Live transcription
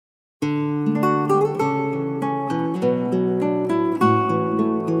Welcome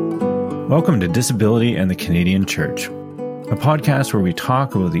to Disability and the Canadian Church, a podcast where we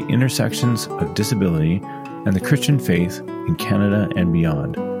talk about the intersections of disability and the Christian faith in Canada and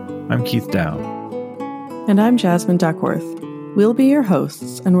beyond. I'm Keith Dow. And I'm Jasmine Duckworth. We'll be your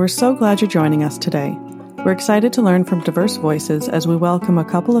hosts, and we're so glad you're joining us today. We're excited to learn from diverse voices as we welcome a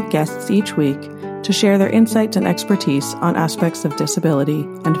couple of guests each week to share their insights and expertise on aspects of disability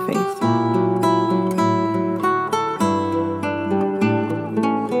and faith.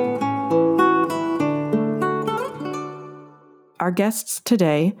 Our guests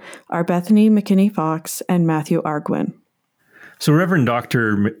today are Bethany McKinney-Fox and Matthew Arguin. So Reverend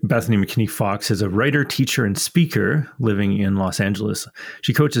Dr. Bethany McKinney-Fox is a writer, teacher, and speaker living in Los Angeles.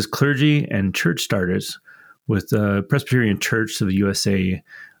 She coaches clergy and church starters with the Presbyterian Church of the USA,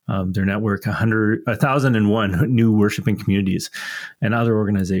 their network, 1,001 new worshiping communities, and other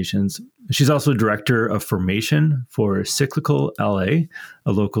organizations. She's also director of formation for Cyclical LA,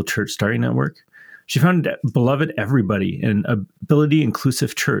 a local church starting network. She founded Beloved Everybody, an ability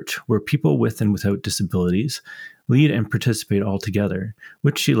inclusive church where people with and without disabilities lead and participate all together,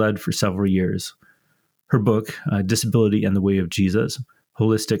 which she led for several years. Her book, Disability and the Way of Jesus,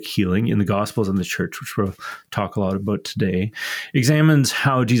 Holistic Healing in the Gospels and the Church, which we'll talk a lot about today, examines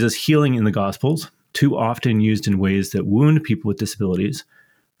how Jesus' healing in the Gospels, too often used in ways that wound people with disabilities,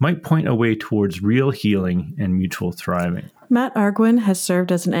 might point a way towards real healing and mutual thriving. Matt Arguin has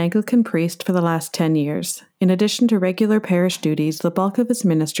served as an Anglican priest for the last 10 years. In addition to regular parish duties, the bulk of his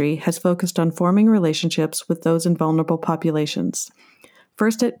ministry has focused on forming relationships with those in vulnerable populations.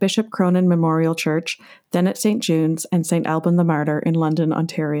 First at Bishop Cronin Memorial Church, then at St. June's and St. Alban the Martyr in London,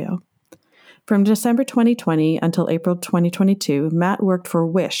 Ontario. From December 2020 until April 2022, Matt worked for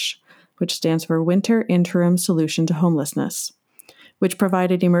WISH, which stands for Winter Interim Solution to Homelessness, which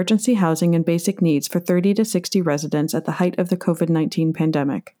provided emergency housing and basic needs for 30 to 60 residents at the height of the COVID-19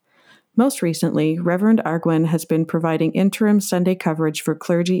 pandemic. Most recently, Reverend Arguin has been providing interim Sunday coverage for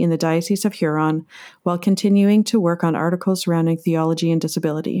clergy in the Diocese of Huron while continuing to work on articles surrounding theology and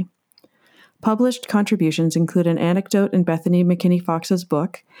disability. Published contributions include an anecdote in Bethany McKinney-Fox's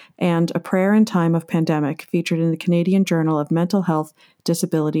book and A Prayer in Time of Pandemic, featured in the Canadian Journal of Mental Health,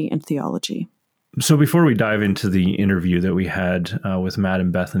 Disability, and Theology. So before we dive into the interview that we had with Matt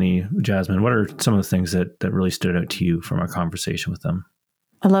and Bethany, Jasmine, what are some of the things that really stood out to you from our conversation with them?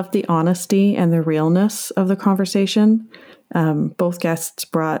 I love the honesty and the realness of the conversation. Both guests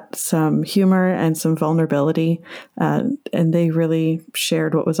brought some humor and some vulnerability, and they really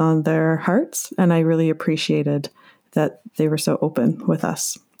shared what was on their hearts. And I really appreciated that they were so open with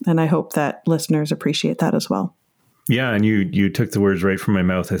us. And I hope that listeners appreciate that as well. Yeah, and you took the words right from my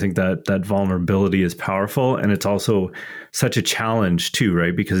mouth. I think that vulnerability is powerful, and it's also such a challenge too,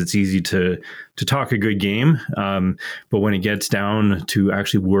 right? Because it's easy to talk a good game, but when it gets down to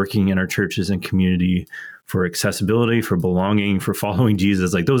actually working in our churches and community for accessibility, for belonging, for following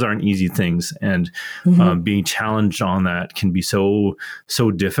Jesus, like those aren't easy things, and being challenged on that can be so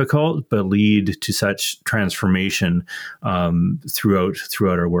difficult, but lead to such transformation throughout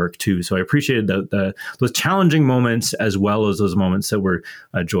our work too. So I appreciated those challenging moments as well as those moments that were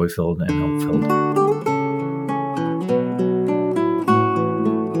joy-filled and hope-filled.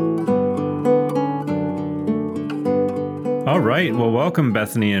 All right. Well, welcome,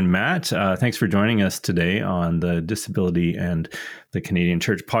 Bethany and Matt. Thanks for joining us today on the Disability and the Canadian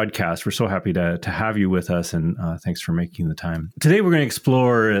Church podcast. We're so happy to have you with us, and thanks for making the time. Today, we're going to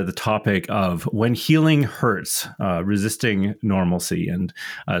explore the topic of when healing hurts, resisting normalcy. And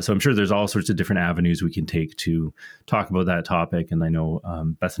so I'm sure there's all sorts of different avenues we can take to talk about that topic. And I know,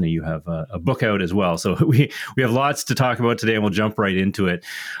 Bethany, you have a book out as well. So we have lots to talk about today, and we'll jump right into it.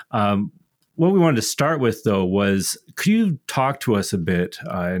 What we wanted to start with, though, was could you talk to us a bit,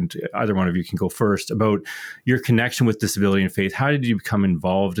 and either one of you can go first, about your connection with disability and faith? How did you become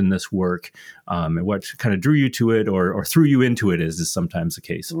involved in this work? And what kind of drew you to it or threw you into it, as is sometimes the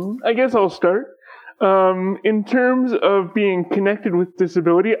case? I guess I'll start. In terms of being connected with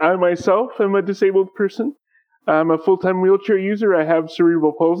disability, I myself am a disabled person. I'm a full-time wheelchair user. I have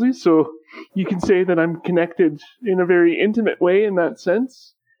cerebral palsy, so you can say that I'm connected in a very intimate way in that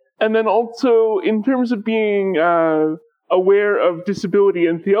sense. And then also, in terms of being aware of disability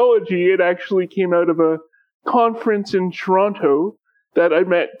and theology, it actually came out of a conference in Toronto that I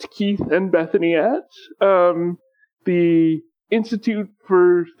met Keith and Bethany at. The Institute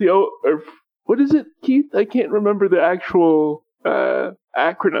for what is it, Keith? I can't remember the actual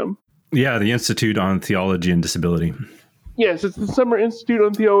acronym. Yeah, the Institute on Theology and Disability. Yes, it's the Summer Institute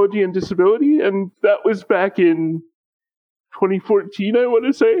on Theology and Disability, and that was back in 2014, I want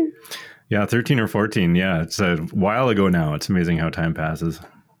to say. Yeah, 13 or 14. Yeah, it's a while ago now. It's amazing how time passes.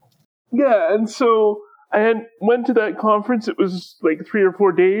 Yeah, and so I went to that conference. It was like 3 or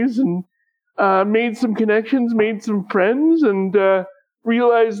 4 days, and made some connections, made some friends, and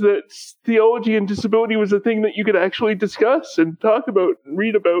realized that theology and disability was a thing that you could actually discuss and talk about, and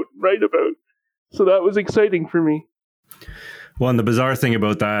read about, write about. So that was exciting for me. Well, and the bizarre thing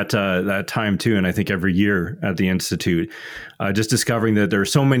about that time too, and I think every year at the Institute, just discovering that there are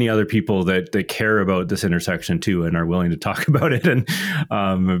so many other people that care about this intersection too, and are willing to talk about it and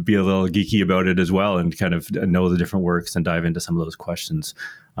be a little geeky about it as well, and kind of know the different works and dive into some of those questions.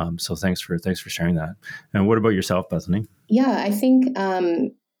 So thanks for sharing that. And what about yourself, Bethany? Yeah, I think. I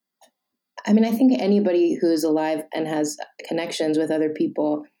think anybody who's alive and has connections with other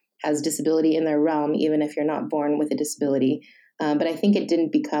people has disability in their realm, even if you're not born with a disability. But I think it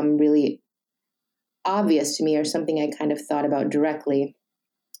didn't become really obvious to me, or something I kind of thought about directly,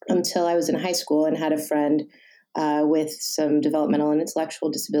 until I was in high school and had a friend with some developmental and intellectual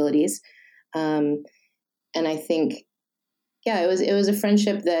disabilities. And I think, it was a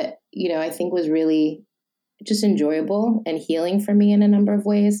friendship that, I think was really just enjoyable and healing for me in a number of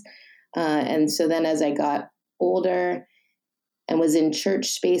ways. And so then as I got older and was in church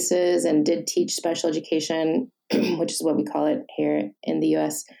spaces and did teach special education, which is what we call it here in the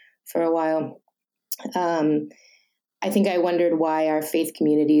US, for a while, I think I wondered why our faith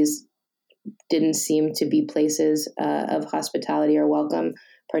communities didn't seem to be places of hospitality or welcome,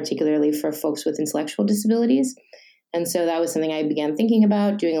 particularly for folks with intellectual disabilities. And so that was something I began thinking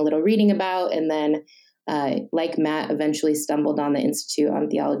about, doing a little reading about, and then, like Matt, eventually stumbled on the Institute on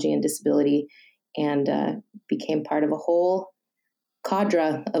Theology and Disability, and became part of a whole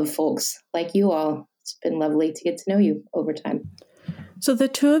cadre of folks like you all. It's been lovely to get to know you over time. So the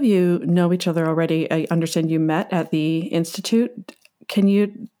two of you know each other already. I understand you met at the Institute. Can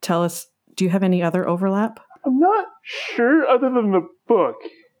you tell us, do you have any other overlap? I'm not sure, other than the book.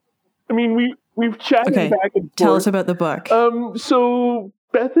 I mean, we've chatted back and forth. Tell us about the book. So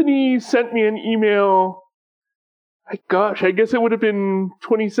Bethany sent me an email. I guess it would have been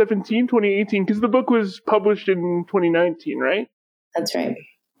 2017, 2018, because the book was published in 2019, right? That's right.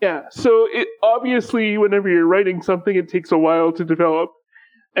 Yeah. So it obviously, whenever you're writing something, it takes a while to develop.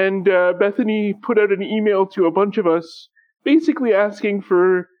 And Bethany put out an email to a bunch of us, basically asking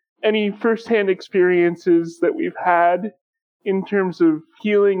for any firsthand experiences that we've had in terms of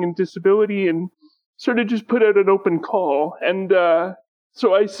healing and disability, and sort of just put out an open call. And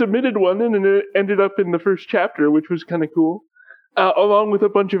so I submitted one, and it ended up in the first chapter, which was kind of cool, along with a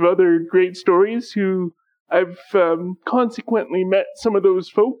bunch of other great stories who I've consequently met some of those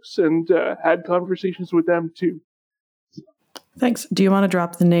folks and had conversations with them too. Thanks. Do you want to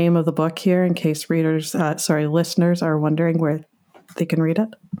drop the name of the book here in case listeners are wondering where they can read it?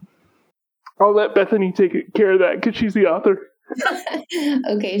 I'll let Bethany take care of that because she's the author.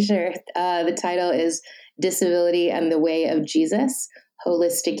 Okay, sure. The title is Disability and the Way of Jesus,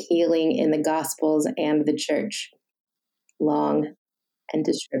 Holistic Healing in the Gospels and the Church. Long and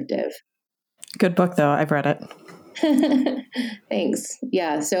descriptive. Good book, though. I've read it. Thanks.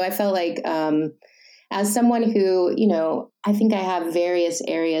 Yeah. So I felt like as someone who, I think I have various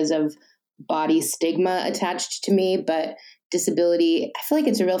areas of body stigma attached to me, but disability, I feel like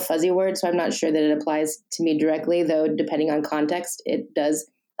it's a real fuzzy word, so I'm not sure that it applies to me directly, though depending on context, it does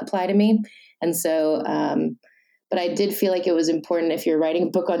apply to me. And so, but I did feel like it was important, if you're writing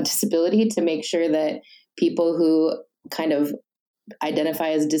a book on disability, to make sure that people who kind of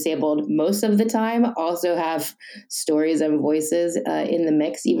identify as disabled most of the time also have stories and voices in the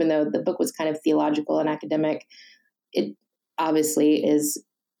mix. Even though the book was kind of theological and academic, it obviously is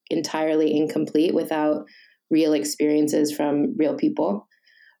entirely incomplete without real experiences from real people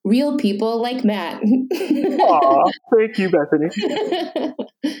like Matt. Aw, thank you, Bethany.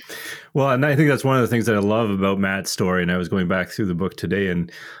 Well, and I think that's one of the things that I love about Matt's story. And I was going back through the book today, and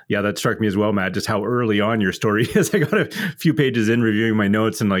yeah, that struck me as well, Matt, just how early on your story is. I got a few pages in reviewing my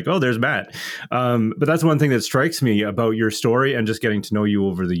notes and like, oh, there's Matt. But that's one thing that strikes me about your story, and just getting to know you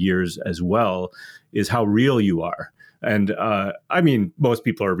over the years as well, is how real you are. And I mean, most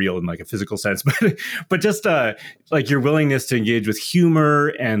people are real in like a physical sense, but just like your willingness to engage with humor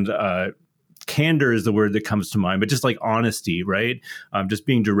and candor is the word that comes to mind, but just like honesty, right? Just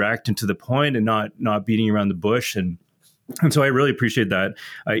being direct and to the point, and not beating around the bush. And so I really appreciate that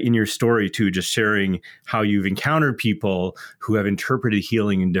in your story too, just sharing how you've encountered people who have interpreted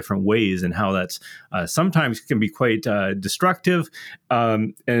healing in different ways, and how that's sometimes can be quite destructive.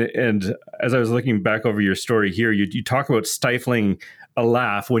 And as I was looking back over your story here, you talk about stifling a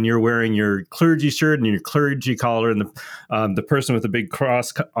laugh when you're wearing your clergy shirt and your clergy collar, and the person with a big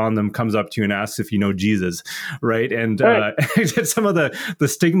cross on them comes up to you and asks if you know Jesus, right? And some of the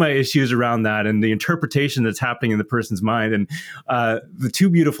stigma issues around that and the interpretation that's happening in the person's mind. And the two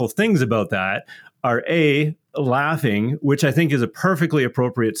beautiful things about that are laughing, which I think is a perfectly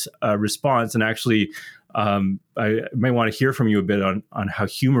appropriate response, and actually I may want to hear from you a bit on how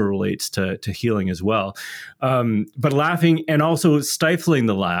humor relates to healing as well. But laughing and also stifling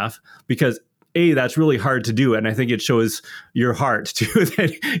the laugh, because that's really hard to do. And I think it shows your heart too,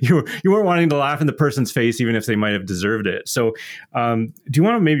 that you weren't wanting to laugh in the person's face, even if they might have deserved it. So do you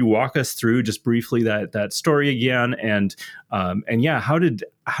want to maybe walk us through just briefly that story again? And how did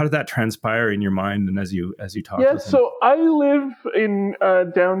that transpire in your mind and as you talked? Yeah, so I live in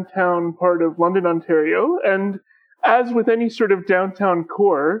downtown part of London, Ontario, and as with any sort of downtown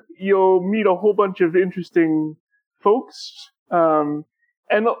core, you'll meet a whole bunch of interesting folks.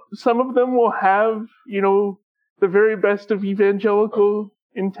 And some of them will have, the very best of evangelical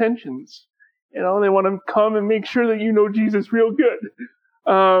intentions. They want to come and make sure that you know Jesus real good.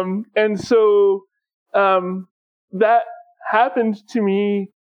 And so that happened to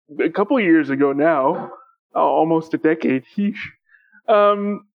me a couple of years ago now, almost a decade.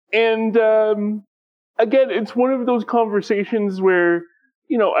 Again, it's one of those conversations where,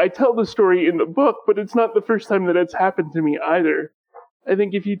 I tell the story in the book, but it's not the first time that it's happened to me either. I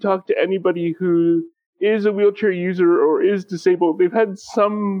think if you talk to anybody who is a wheelchair user or is disabled, they've had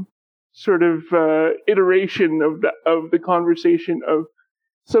some sort of iteration of the conversation of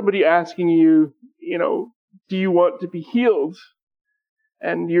somebody asking you, do you want to be healed?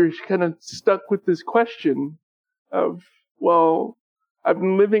 And you're kind of stuck with this question of, well, I've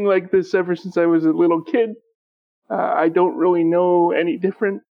been living like this ever since I was a little kid. I don't really know any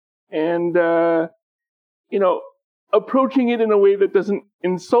different. And, approaching it in a way that doesn't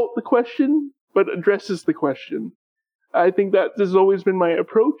insult the question, but addresses the question. I think that has always been my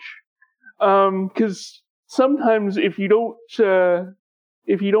approach. Because sometimes if you don't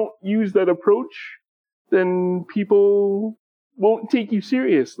use that approach, then people won't take you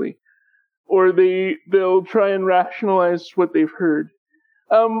seriously, or they'll try and rationalize what they've heard.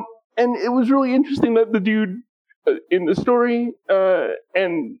 And it was really interesting that the dude in the story,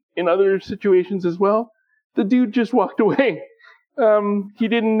 and in other situations as well, the dude just walked away. He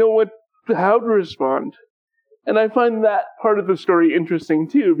didn't know how to respond. And I find that part of the story interesting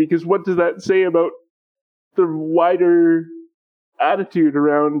too, because what does that say about the wider attitude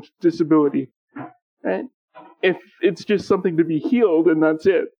around disability, right? If it's just something to be healed and that's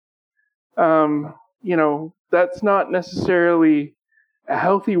it, that's not necessarily a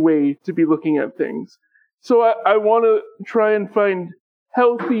healthy way to be looking at things. So I want to try and find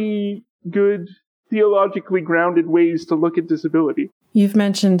healthy, good, theologically grounded ways to look at disability. You've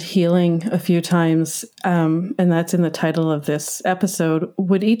mentioned healing a few times, and that's in the title of this episode.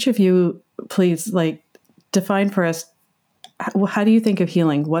 Would each of you please define for us, how do you think of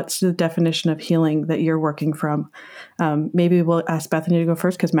healing? What's the definition of healing that you're working from? Maybe we'll ask Bethany to go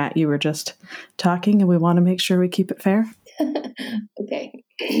first, because Matt, you were just talking and we want to make sure we keep it fair. Okay.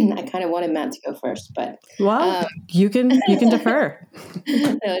 I kind of wanted Matt to go first, but you can defer.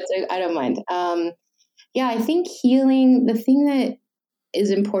 No, I don't mind. I think healing, the thing that is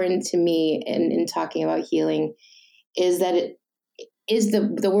important to me in talking about healing is that it is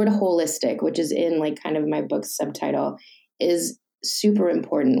the word holistic, which is in kind of my book's subtitle, is super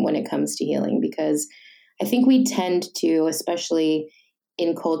important when it comes to healing, because I think we tend to, especially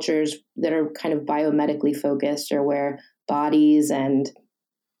in cultures that are kind of biomedically focused, or where bodies and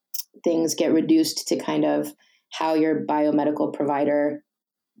things get reduced to kind of how your biomedical provider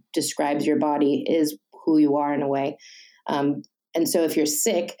describes your body is who you are in a way. And so if you're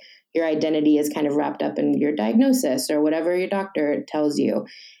sick, your identity is kind of wrapped up in your diagnosis or whatever your doctor tells you.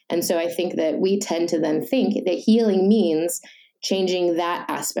 And so I think that we tend to then think that healing means changing that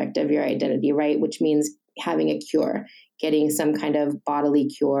aspect of your identity, right? Which means having a cure, getting some kind of bodily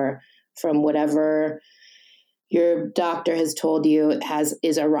cure from whatever your doctor has told you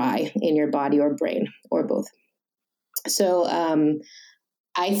is awry in your body or brain, or both. So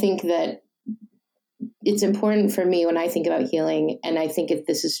I think that it's important for me when I think about healing, and I think if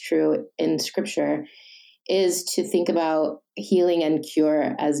this is true in Scripture, is to think about healing and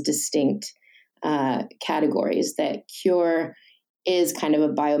cure as distinct categories. That cure is kind of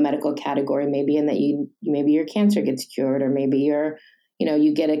a biomedical category, maybe, in that maybe your cancer gets cured, or maybe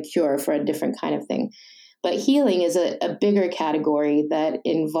you get a cure for a different kind of thing. But healing is a bigger category that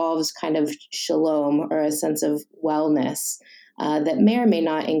involves kind of shalom, or a sense of wellness, that may or may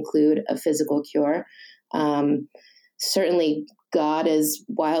not include a physical cure. Certainly God is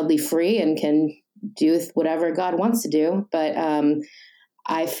wildly free and can do whatever God wants to do. But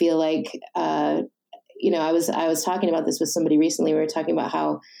I feel like, I was talking about this with somebody recently. We were talking about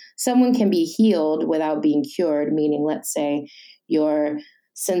how someone can be healed without being cured, meaning, let's say, your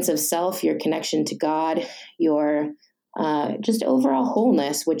sense of self, your connection to God, your just overall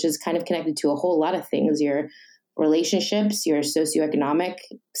wholeness, which is kind of connected to a whole lot of things, your relationships, your socioeconomic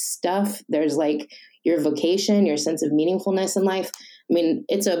stuff. There's like your vocation, your sense of meaningfulness in life. I mean,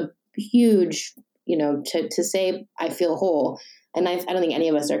 it's a huge, to say I feel whole. And I don't think any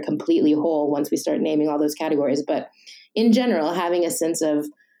of us are completely whole once we start naming all those categories. But in general, having a sense of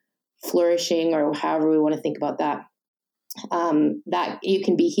flourishing, or however we want to think about that, that you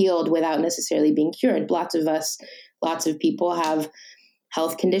can be healed without necessarily being cured. Lots of people have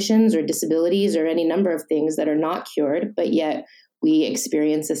health conditions or disabilities or any number of things that are not cured, but yet we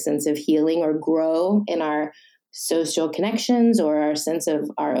experience a sense of healing or grow in our social connections or our sense of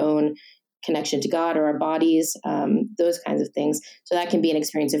our own connection to God or our bodies, those kinds of things. So that can be an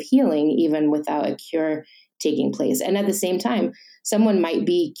experience of healing even without a cure taking place. And at the same time, someone might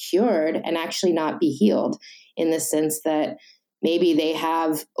be cured and actually not be healed, in the sense that maybe they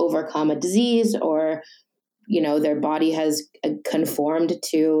have overcome a disease, or their body has conformed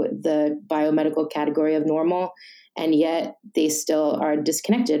to the biomedical category of normal, and yet they still are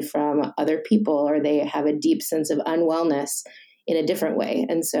disconnected from other people, or they have a deep sense of unwellness in a different way.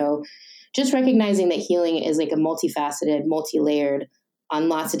 And so just recognizing that healing is like a multifaceted, multi-layered, on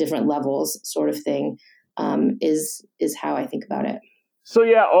lots of different levels sort of thing, is how I think about it. So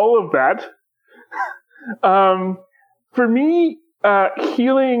yeah, all of that. For me,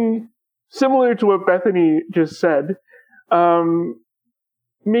 healing, similar to what Bethany just said,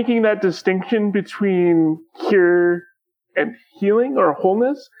 making that distinction between cure and healing or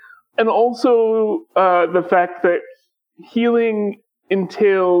wholeness, and also the fact that healing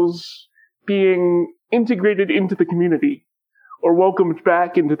entails being integrated into the community or welcomed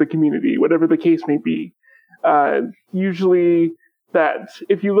back into the community, whatever the case may be. Usually that,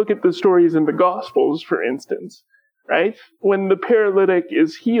 if you look at the stories in the Gospels, for instance, right, when the paralytic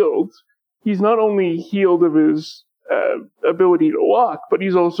is healed, he's not only healed of his ability to walk, but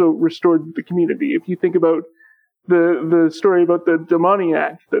he's also restored to the community. If you think about the story about the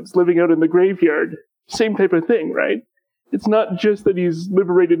demoniac that's living out in the graveyard, same type of thing, right? It's not just that he's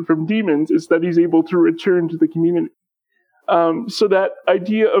liberated from demons, it's that he's able to return to the community. So that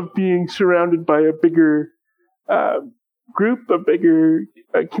idea of being surrounded by a bigger group, a bigger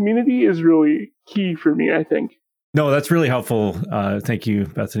community, is really key for me, I think. No, that's really helpful. Thank you,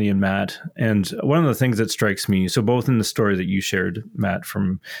 Bethany and Matt. And one of the things that strikes me, so both in the story that you shared, Matt,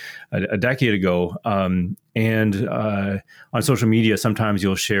 from a decade ago, and on social media, sometimes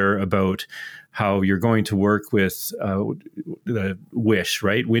you'll share about how you're going to work with the WISH,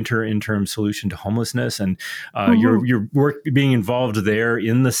 right? Winter Interim Solution to Homelessness, and your work being involved there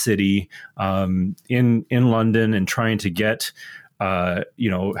in the city, in London, and trying to get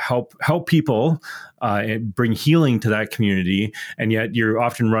help people and bring healing to that community. And yet you're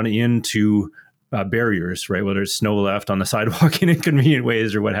often running into barriers, right? Whether it's snow left on the sidewalk in inconvenient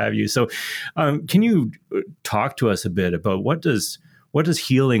ways or what have you. So can you talk to us a bit about what does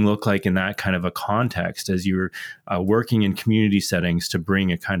healing look like in that kind of a context as you're working in community settings to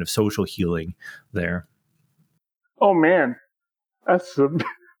bring a kind of social healing there? Oh man, that's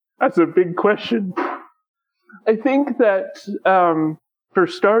a big question. I think that for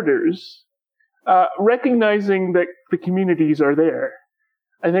starters, recognizing that the communities are there.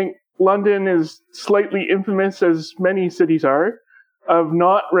 I think London is slightly infamous, as many cities are, of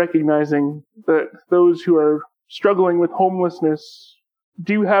not recognizing that those who are struggling with homelessness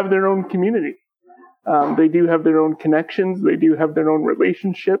do have their own community. They do have their own connections. They do have their own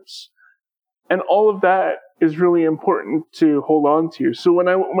relationships. And all of that is really important to hold on to. So when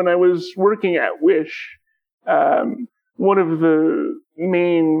I was working at WISH, one of the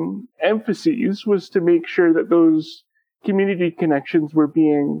main emphases was to make sure that those community connections were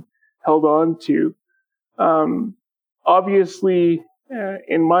being held on to. Obviously,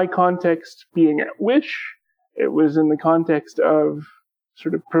 in my context, being at WISH, it was in the context of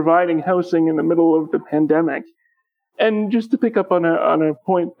sort of providing housing in the middle of the pandemic. And just to pick up on a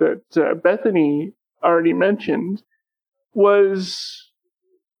point that Bethany already mentioned, was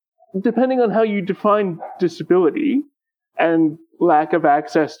depending on how you define disability and lack of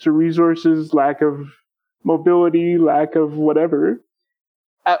access to resources, lack of mobility, lack of whatever,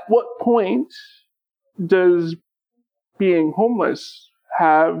 at what point does being homeless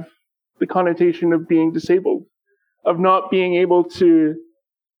have the connotation of being disabled, of not being able to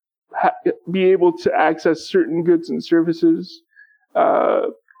be able to access certain goods and services,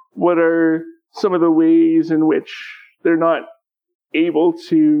 What are some of the ways in which they're not able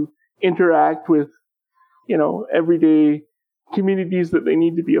to interact with, everyday communities that they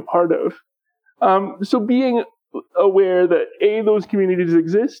need to be a part of. So being aware that A, those communities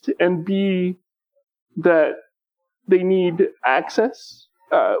exist, and B, that they need access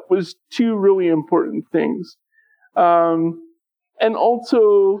was two really important things. And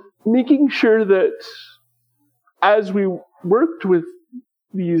also making sure that as we worked with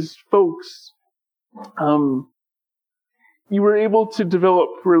these folks, you were able to develop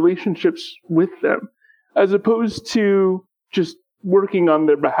relationships with them as opposed to just working on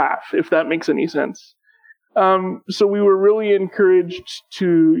their behalf, if that makes any sense. So we were really encouraged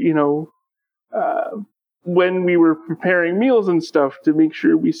to, when we were preparing meals and stuff, to make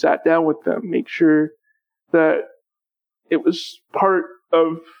sure we sat down with them, make sure that it was part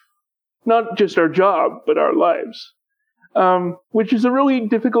of not just our job, but our lives, which is a really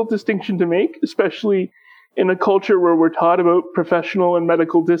difficult distinction to make, especially in a culture where we're taught about professional and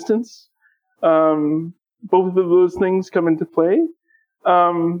medical distance. Both of those things come into play.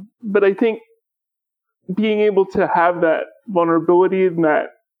 But I think being able to have that vulnerability and that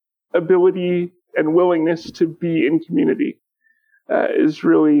ability and willingness to be in community is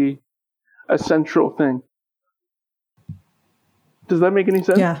really a central thing. Does that make any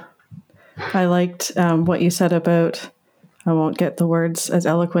sense? Yeah. I liked what you said about, I won't get the words as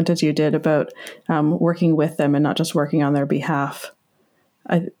eloquent as you did, about working with them and not just working on their behalf.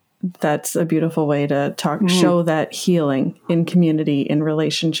 That's a beautiful way to show that healing in community, in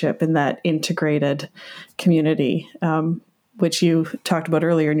relationship, in that integrated community, which you talked about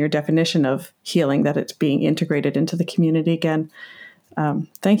earlier in your definition of healing, that it's being integrated into the community again.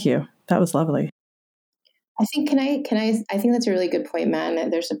 Thank you. That was lovely. I think, I think that's a really good point, Matt.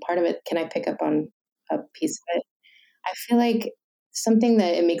 And there's a part of it, can I pick up on a piece of it? I feel like something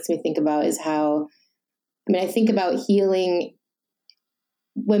that it makes me think about is how, I think about healing.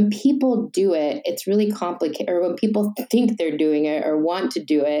 When people do it, it's really complicated, or when people think they're doing it or want to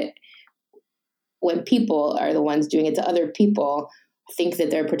do it, when people are the ones doing it to other people, think that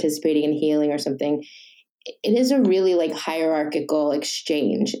they're participating in healing or something, it is a really hierarchical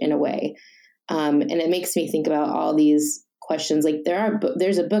exchange in a way. And it makes me think about all these questions.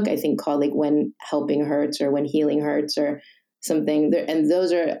 There's a book I think called When Helping Hurts or When Healing Hurts or something. And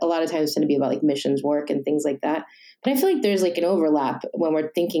those are a lot of times tend to be about missions work and things like that. But I feel like there's an overlap when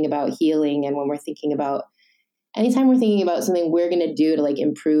we're thinking about healing and when we're thinking about, anytime we're thinking about something we're going to do to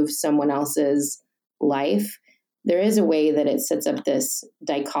improve someone else's life, there is a way that it sets up this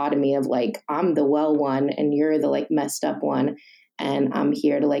dichotomy of I'm the well one and you're the messed up one, and I'm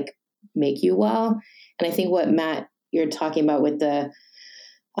here to make you well. And I think what Matt, you're talking about with the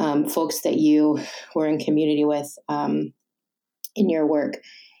folks that you were in community with in your work,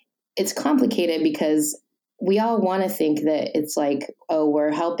 it's complicated because we all want to think that it's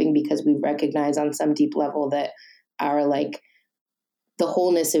we're helping because we recognize on some deep level that our the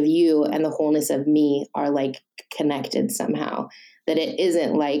wholeness of you and the wholeness of me are connected somehow, that it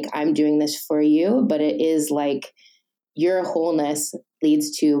isn't I'm doing this for you, but it is your wholeness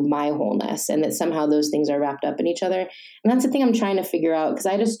leads to my wholeness, and that somehow those things are wrapped up in each other. And that's the thing I'm trying to figure out, because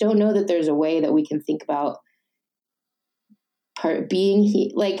I just don't know that there's a way that we can think about being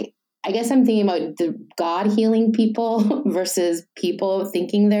I guess I'm thinking about the God healing people versus people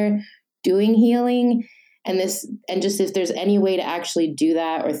thinking they're doing healing, and just if there's any way to actually do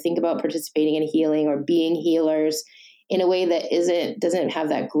that or think about participating in healing or being healers in a way that doesn't have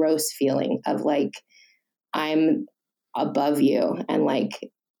that gross feeling of I'm above you and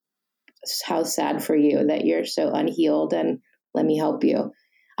how sad for you that you're so unhealed and let me help you.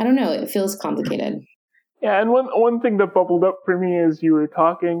 I don't know. It feels complicated. Yeah. And one thing that bubbled up for me as you were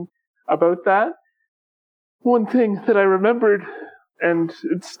talking about that, one thing that I remembered, and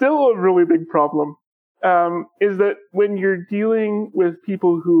it's still a really big problem, is that when you're dealing with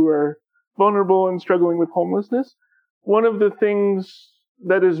people who are vulnerable and struggling with homelessness, one of the things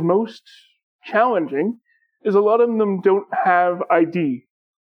that is most challenging is a lot of them don't have ID,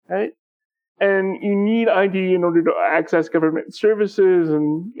 right? And you need ID in order to access government services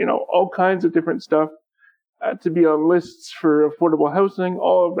and, all kinds of different stuff, to be on lists for affordable housing,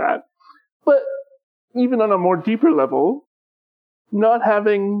 all of that. But even on a more deeper level, not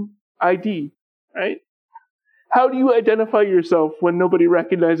having ID, right? How do you identify yourself when nobody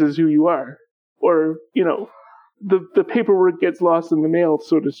recognizes who you are? Or, the paperwork gets lost in the mail,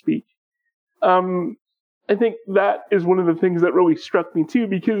 so to speak. I think that is one of the things that really struck me too,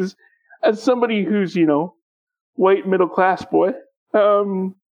 because as somebody who's, white middle-class boy,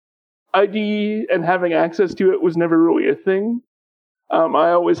 ID and having access to it was never really a thing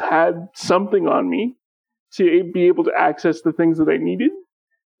I always had something on me to be able to access the things that I needed.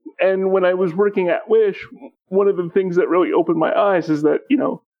 And when I was working at Wish, one of the things that really opened my eyes is that,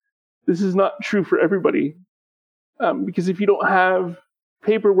 this is not true for everybody. Because if you don't have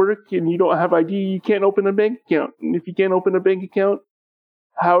paperwork and you don't have ID, you can't open a bank account. And if you can't open a bank account,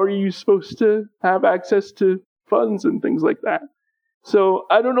 how are you supposed to have access to funds and things like that? So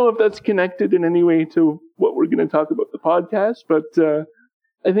I don't know if that's connected in any way to what we're going to talk about the podcast, but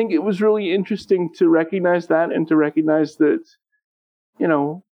I think it was really interesting to recognize that and to recognize that,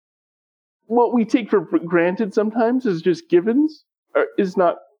 what we take for granted sometimes is just givens is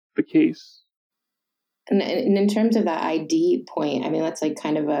not the case. And in terms of that ID point, I mean, that's like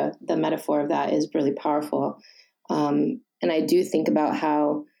kind of the metaphor of that is really powerful. And I do think about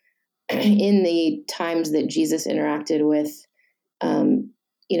how in the times that Jesus interacted with,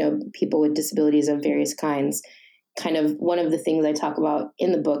 people with disabilities of various kinds, kind of one of the things I talk about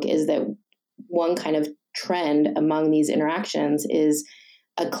in the book is that one kind of trend among these interactions is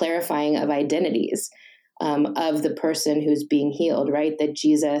a clarifying of identities of the person who's being healed, right? That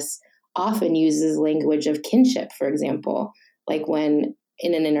Jesus often uses language of kinship, for example, like when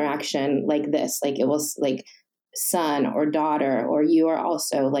in an interaction like this, like it was like son or daughter, or you are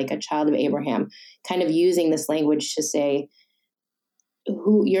also like a child of Abraham, kind of using this language to say,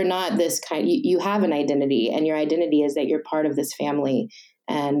 who you're not this kind, you have an identity, and your identity is that you're part of this family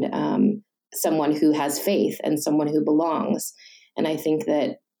and someone who has faith and someone who belongs. And I think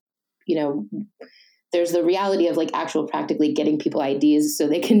that, there's the reality of like actual practically getting people IDs so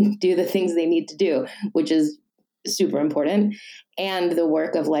they can do the things they need to do, which is super important. And the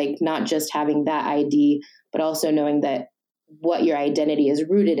work of like not just having that ID, but also knowing that what your identity is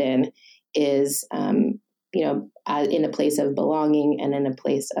rooted in is, in a place of belonging and in a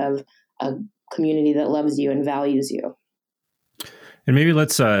place of a community that loves you and values you. And maybe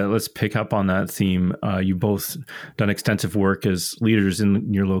let's pick up on that theme. You both done extensive work as leaders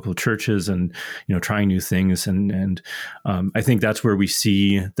in your local churches, and trying new things. And I think that's where we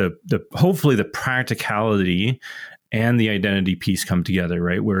see the hopefully the practicality and the identity piece come together,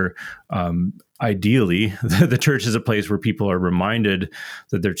 right? Where ideally, the church is a place where people are reminded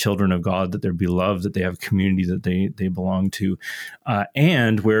that they're children of God, that they're beloved, that they have community that they belong to,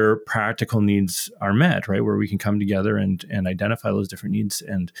 and where practical needs are met, right? Where we can come together and identify those different needs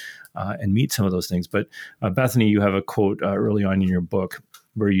and meet some of those things. But Bethany, you have a quote early on in your book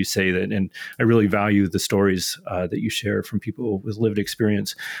where you say that, and I really value the stories that you share from people with lived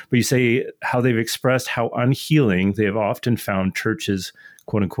experience, but you say how they've expressed how unhealing they have often found churches'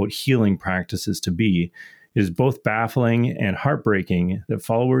 quote unquote healing practices to be. It is both baffling and heartbreaking that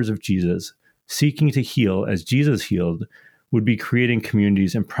followers of Jesus seeking to heal as Jesus healed would be creating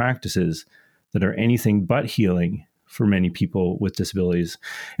communities and practices that are anything but healing for many people with disabilities.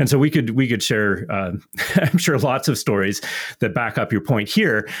 And so we could share, I'm sure, lots of stories that back up your point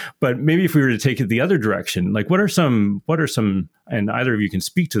here. But maybe if we were to take it the other direction, like what are some, and either of you can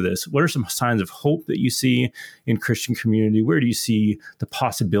speak to this, what are some signs of hope that you see in Christian community? Where do you see the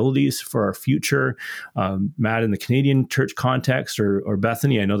possibilities for our future? Matt, in the Canadian church context, or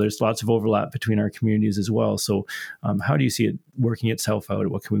Bethany, I know there's lots of overlap between our communities as well. So how do you see it working itself out?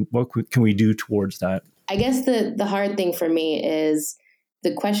 What can we do towards that? I guess the hard thing for me is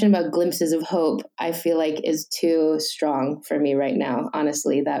the question about glimpses of hope, I feel like is too strong for me right now,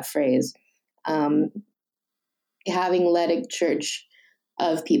 honestly, that phrase. Having led a church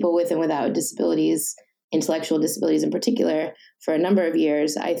of people with and without disabilities, intellectual disabilities in particular, for a number of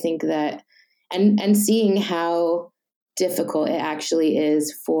years, I think that, and seeing how difficult it actually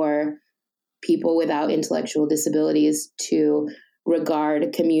is for people without intellectual disabilities to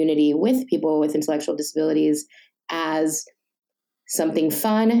regard community with people with intellectual disabilities as something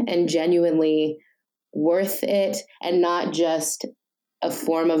fun and genuinely worth it, and not just a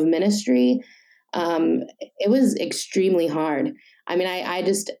form of ministry. It was extremely hard. I mean,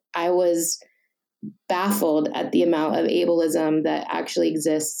 I was baffled at the amount of ableism that actually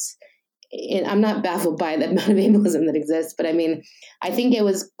exists. I'm not baffled by the amount of ableism that exists, but I mean, I think it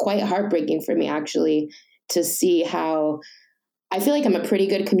was quite heartbreaking for me actually to see how I feel like I'm a pretty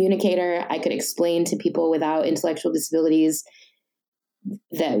good communicator. I could explain to people without intellectual disabilities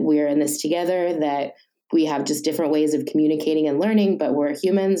that we're in this together, that we have just different ways of communicating and learning, but we're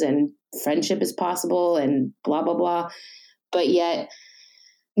humans and friendship is possible and blah, blah, blah. But yet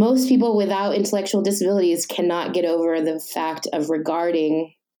most people without intellectual disabilities cannot get over the fact of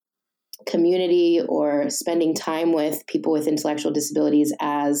regarding community or spending time with people with intellectual disabilities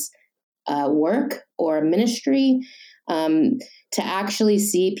as work or ministry. To actually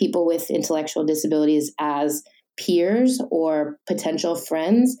see people with intellectual disabilities as peers or potential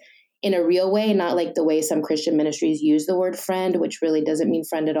friends in a real way, not like the way some Christian ministries use the word friend, which really doesn't mean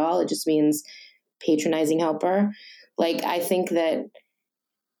friend at all. It just means patronizing helper. Like, I think that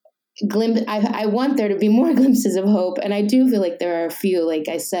I want there to be more glimpses of hope. And I do feel like there are a few, like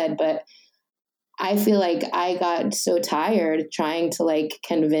I said, but I feel like I got so tired trying to like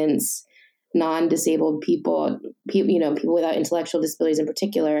convince non-disabled people, people without intellectual disabilities in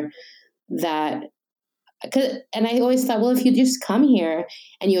particular, and I always thought, well, if you just come here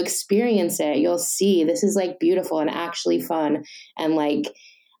and you experience it, you'll see this is like beautiful and actually fun. And like,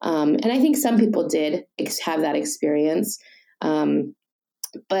 and I think some people did have that experience.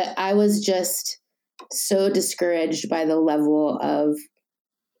 But I was just so discouraged by the level of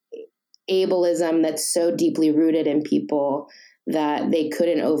ableism that's so deeply rooted in people that they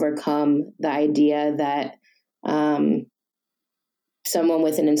couldn't overcome the idea that someone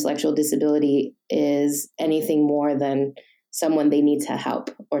with an intellectual disability is anything more than someone they need to help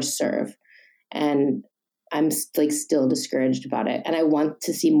or serve. And I'm like still discouraged about it. And I want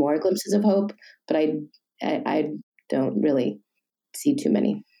to see more glimpses of hope, but I don't really see too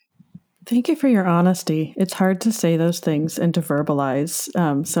many. Thank you for your honesty. It's hard to say those things and to verbalize.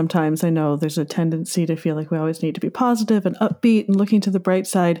 Sometimes I know there's a tendency to feel like we always need to be positive and upbeat and looking to the bright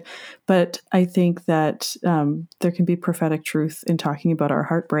side. But I think that there can be prophetic truth in talking about our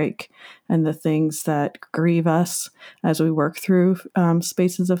heartbreak and the things that grieve us as we work through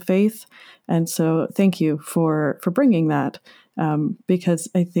spaces of faith. And so thank you for bringing that because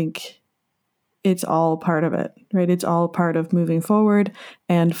I think it's all part of it, right? It's all part of moving forward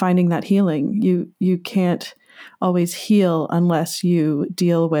and finding that healing. You can't always heal unless you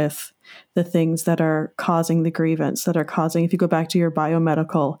deal with the things that are causing the grievance, that are causing, if you go back to your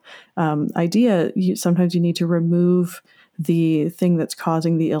biomedical idea, sometimes you need to remove the thing that's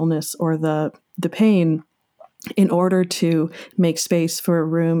causing the illness or the pain in order to make space for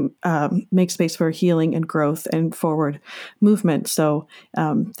healing and growth and forward movement. So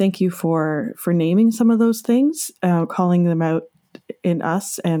thank you for naming some of those things, calling them out in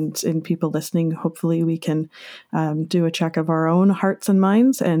us and in people listening. Hopefully we can do a check of our own hearts and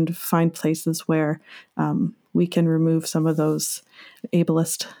minds and find places where we can remove some of those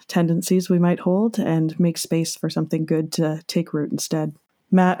ableist tendencies we might hold and make space for something good to take root instead.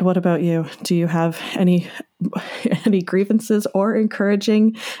 Matt, what about you? Do you have any grievances or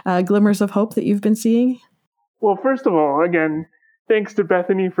encouraging glimmers of hope that you've been seeing? Well, first of all, again, thanks to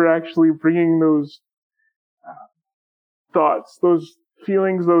Bethany for actually bringing those thoughts, those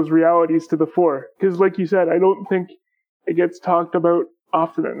feelings, those realities to the fore. Because like you said, I don't think it gets talked about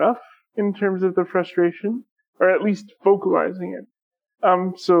often enough in terms of the frustration, or at least vocalizing it.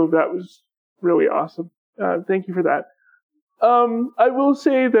 So that was really awesome. Thank you for that. I will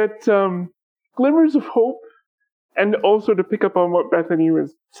say that glimmers of hope, and also to pick up on what Bethany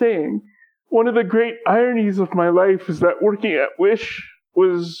was saying, one of the great ironies of my life is that working at Wish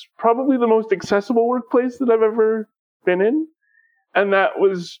was probably the most accessible workplace that I've ever been in. And that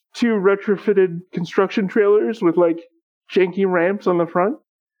was 2 retrofitted construction trailers with like janky ramps on the front,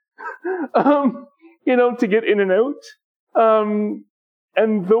 to get in and out.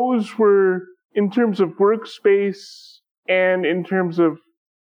 And those were, in terms of workspace, and in terms of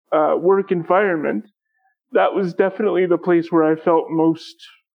work environment, that was definitely the place where I felt most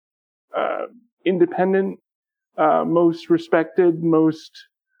independent, most respected, most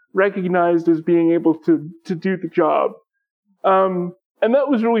recognized as being able to do the job. And that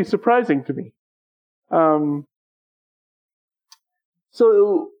was really surprising to me.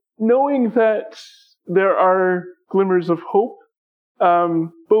 So knowing that there are glimmers of hope,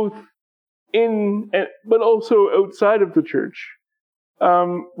 both in, but also outside of the church,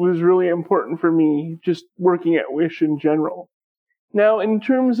 was really important for me, just working at Wish in general. Now, in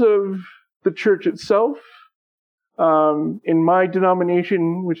terms of the church itself, in my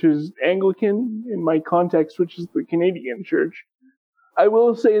denomination, which is Anglican, in my context, which is the Canadian church, I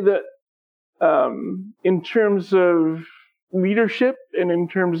will say that in terms of leadership and in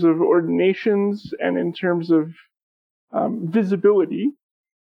terms of ordinations and in terms of visibility,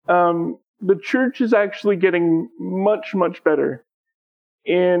 the church is actually getting much, much better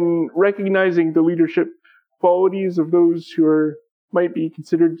in recognizing the leadership qualities of those who might be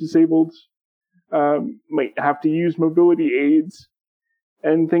considered disabled, might have to use mobility aids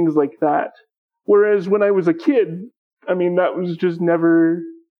and things like that. Whereas when I was a kid, that was just never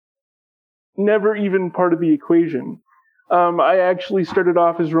even part of the equation. I actually started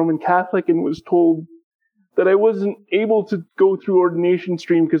off as Roman Catholic and was told that I wasn't able to go through ordination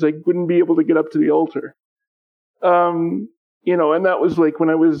stream because I wouldn't be able to get up to the altar. And that was like when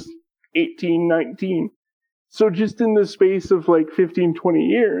I was 18, 19. So just in the space of like 15, 20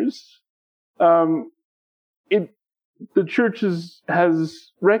 years, the church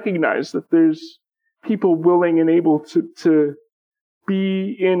has recognized that there's people willing and able to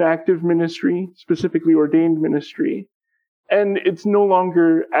be in active ministry, specifically ordained ministry. And it's no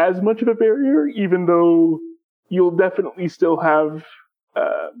longer as much of a barrier, even though you'll definitely still have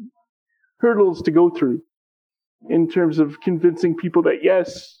hurdles to go through in terms of convincing people that,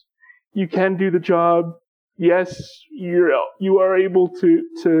 yes, you can do the job. Yes, you are able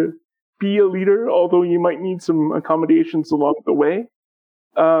to be a leader, although you might need some accommodations along the way.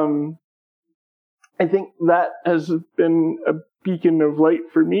 I think that has been a beacon of light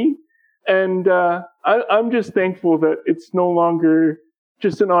for me. And I'm just thankful that it's no longer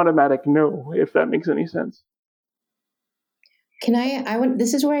just an automatic no, if that makes any sense.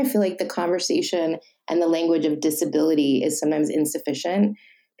 This is where I feel like the conversation and the language of disability is sometimes insufficient,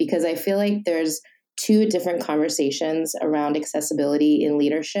 because I feel like there's two different conversations around accessibility in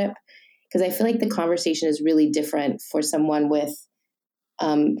leadership. Because I feel like the conversation is really different for someone with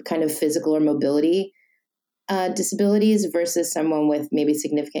kind of physical or mobility disabilities versus someone with maybe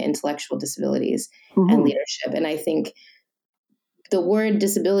significant intellectual disabilities and leadership. And I think the word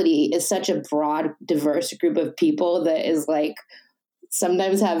disability is such a broad, diverse group of people that is like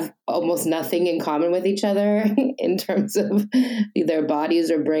sometimes have almost nothing in common with each other in terms of their bodies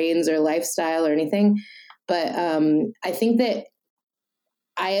or brains or lifestyle or anything. But I think that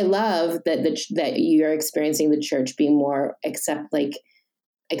I love that you're experiencing the church being more accessible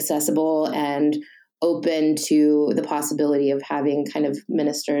and open to the possibility of having kind of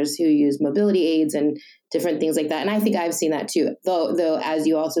ministers who use mobility aids and different things like that. And I think I've seen that too, though, as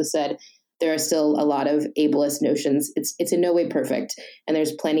you also said, there are still a lot of ableist notions. It's in no way perfect, and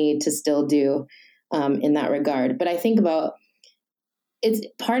there's plenty to still do in that regard. But I think about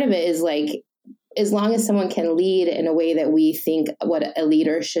part of it is like, as long as someone can lead in a way that we think what a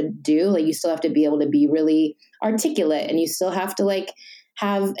leader should do, like you still have to be able to be really articulate, and you still have to like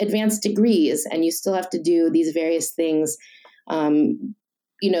have advanced degrees, and you still have to do these various things.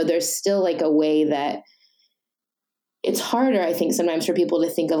 There's still like a way that it's harder, I think, sometimes for people to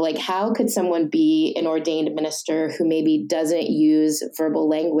think of like, how could someone be an ordained minister who maybe doesn't use verbal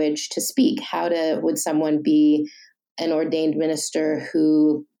language to speak? Would someone be an ordained minister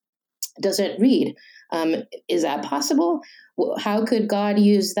who doesn't read? Is that possible? How could God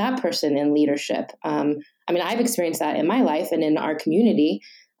use that person in leadership? I've experienced that in my life and in our community,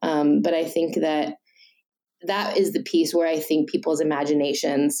 but I think that is the piece where I think people's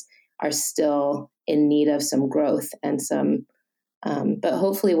imaginations are still in need of some growth and some, but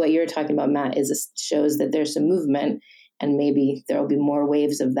hopefully what you're talking about, Matt, shows that there's some movement, and maybe there will be more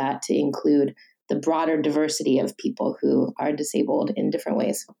waves of that to include the broader diversity of people who are disabled in different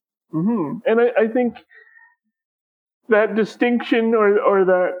ways. Mm-hmm. And I think that distinction or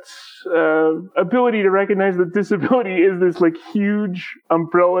that ability to recognize that disability is this like huge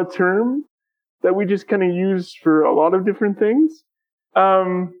umbrella term that we just kind of use for a lot of different things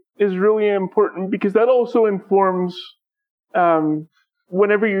is really important, because that also informs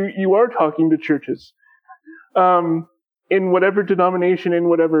whenever you are talking to churches in whatever denomination, in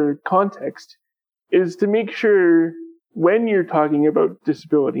whatever context, is to make sure when you're talking about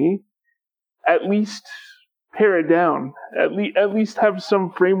disability, at least pare it down, at least have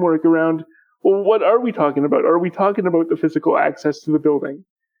some framework around, well, what are we talking about? Are we talking about the physical access to the building?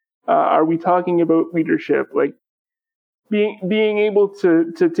 Are we talking about leadership? Like being able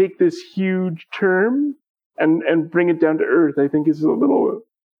to take this huge term and bring it down to earth, I think is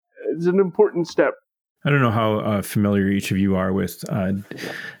an important step. I don't know how familiar each of you are with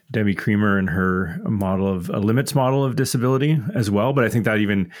Debbie Creamer and her limits model of disability as well, but I think that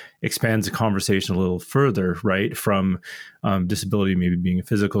even expands the conversation a little further, right? From disability maybe being a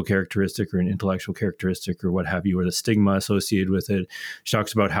physical characteristic or an intellectual characteristic or what have you, or the stigma associated with it. She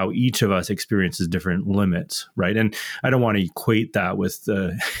talks about how each of us experiences different limits, right? And I don't want to equate that with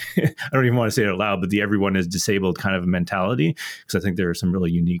I don't even want to say it out loud, but the everyone is disabled kind of mentality, because I think there are some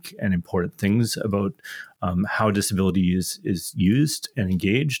really unique and important things about how disability is used and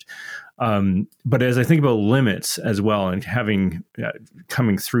engaged. But as I think about limits as well, and having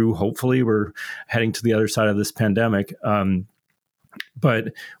coming through, hopefully we're heading to the other side of this pandemic.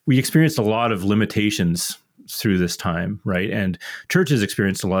 But we experienced a lot of limitations through this time, right? And churches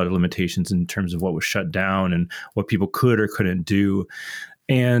experienced a lot of limitations in terms of what was shut down and what people could or couldn't do.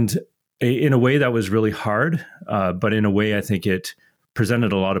 And in a way that was really hard, but in a way I think it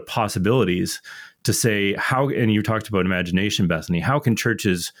presented a lot of possibilities to say how, and you talked about imagination, Bethany, how can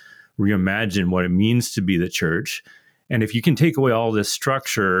churches reimagine what it means to be the church? And if you can take away all this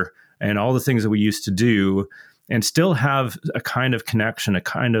structure and all the things that we used to do, and still have a kind of connection, a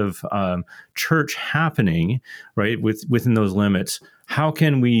kind of church happening, right, within those limits. How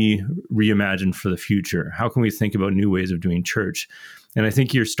can we reimagine for the future? How can we think about new ways of doing church? And I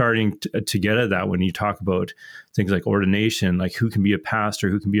think you're starting to get at that when you talk about things like ordination, like who can be a pastor,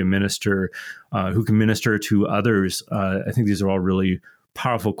 who can be a minister, who can minister to others. I think these are all really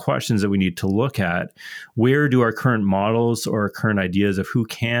powerful questions that we need to look at. Where do our current models or our current ideas of who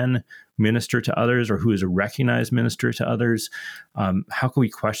can minister to others or who is a recognized minister to others, how can we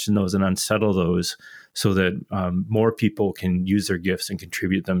question those and unsettle those so that more people can use their gifts and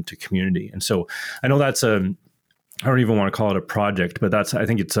contribute them to community? And so I know that's I don't even want to call it a project, but I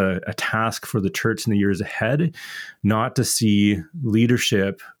think it's a task for the church in the years ahead, not to see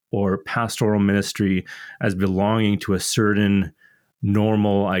leadership or pastoral ministry as belonging to a certain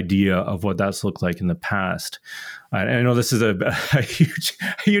normal idea of what that's looked like in the past. And I know this is a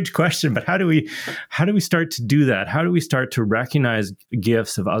huge question, but how do we start to do that? How do we start to recognize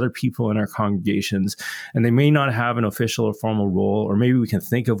gifts of other people in our congregations? And they may not have an official or formal role, or maybe we can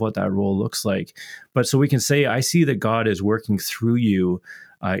think of what that role looks like. But so we can say, I see that God is working through you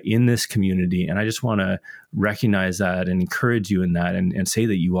in this community. And I just want to recognize that and encourage you in that and say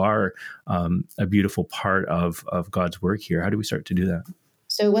that you are a beautiful part of God's work here. How do we start to do that?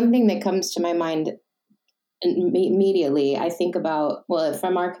 So one thing that comes to my mind immediately, I think about,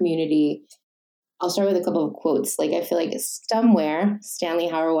 from our community, I'll start with a couple of quotes. Like, I feel like somewhere Stanley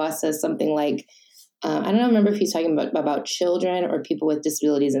Hauerwas says something like, I don't remember if he's talking about children or people with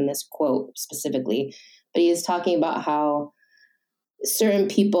disabilities in this quote specifically, but he is talking about how certain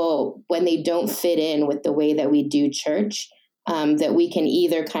people, when they don't fit in with the way that we do church, that we can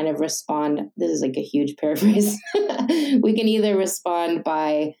either kind of respond, this is like a huge paraphrase, we can either respond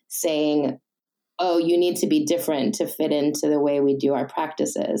by saying, oh, you need to be different to fit into the way we do our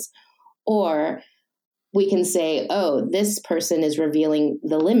practices. Or we can say, oh, this person is revealing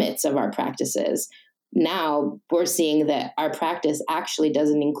the limits of our practices. Now we're seeing that our practice actually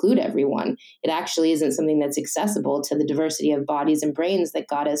doesn't include everyone. It actually isn't something that's accessible to the diversity of bodies and brains that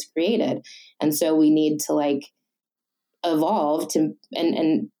God has created. And so we need to evolve to,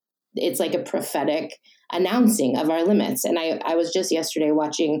 and it's like a prophetic announcing of our limits. And I was just yesterday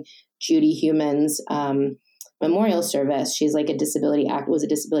watching Judy Heumann's memorial service. She's like was a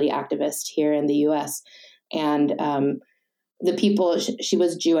disability activist here in the US. And the people, she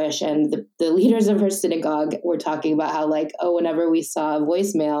was Jewish, and the leaders of her synagogue were talking about how whenever we saw a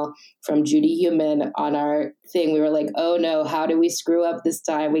voicemail from Judy Heumann on our thing, we were like, oh no, how do we screw up this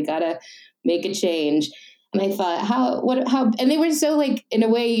time? We got to make a change. And I thought, how, and they were so in a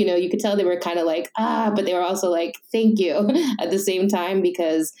way, you could tell they were kind of but they were also thank you at the same time,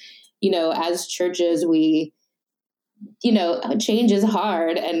 because, as churches, we, change is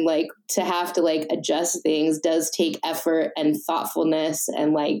hard, and to have to adjust things does take effort and thoughtfulness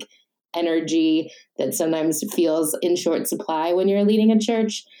and energy that sometimes feels in short supply when you're leading a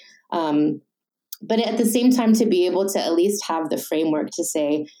church. But at the same time, to be able to at least have the framework to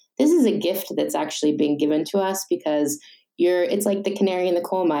say, this is a gift that's actually being given to us, because it's like the canary in the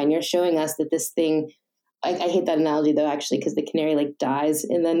coal mine. You're showing us that this thing, I hate that analogy though, actually, because the canary dies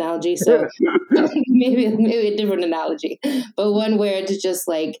in the analogy. So maybe a different analogy, but one where it's just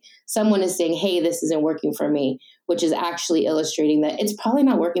someone is saying, hey, this isn't working for me, which is actually illustrating that it's probably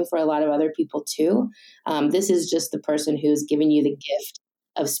not working for a lot of other people too. This is just the person who's giving you the gift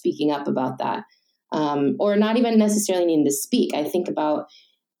of speaking up about that. Or not even necessarily needing to speak. I think about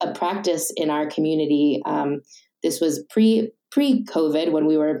a practice in our community. This was pre-COVID when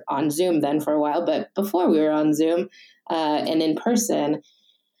we were on Zoom then for a while, but before we were on Zoom and in person,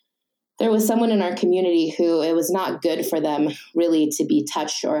 there was someone in our community who it was not good for them really to be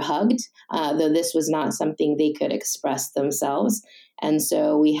touched or hugged, though this was not something they could express themselves. And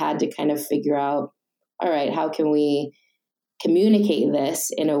so we had to kind of figure out, all right, how can we communicate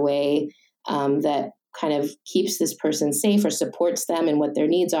this in a way that kind of keeps this person safe or supports them in what their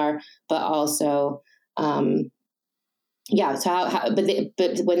needs are, but also, but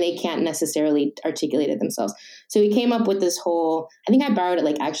when they can't necessarily articulate it themselves. So we came up with this whole, I think I borrowed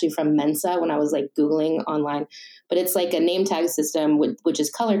it actually from Mensa when I was Googling online, but it's a name tag system which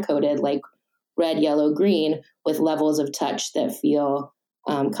is color coded, red, yellow, green, with levels of touch that feel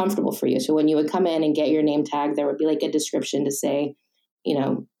comfortable for you. So when you would come in and get your name tag, there would be a description to say,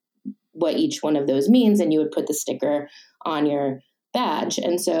 what each one of those means, and you would put the sticker on your badge.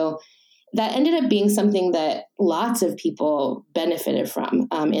 And so that ended up being something that lots of people benefited from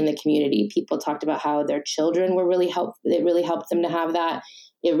in the community. People talked about how their children were it really helped them to have that.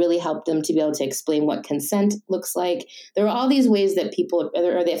 It really helped them to be able to explain what consent looks like. There were all these ways that people,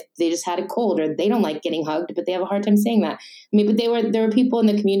 or they just had a cold, or they don't like getting hugged, but they have a hard time saying that. I mean, but there were people in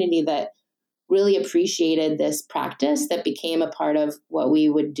the community that really appreciated this practice that became a part of what we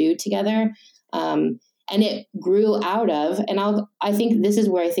would do together. And it grew out of, and I think this is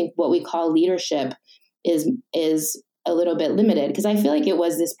where I think what we call leadership is a little bit limited, because I feel like it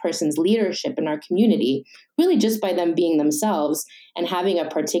was this person's leadership in our community, really just by them being themselves and having a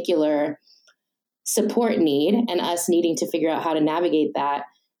particular support need and us needing to figure out how to navigate that,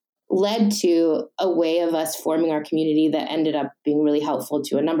 led to a way of us forming our community that ended up being really helpful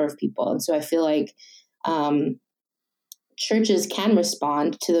to a number of people. And so I feel like churches can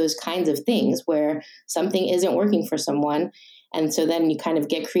respond to those kinds of things where something isn't working for someone. And so then you kind of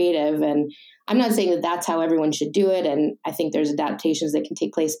get creative. And I'm not saying that that's how everyone should do it. And I think there's adaptations that can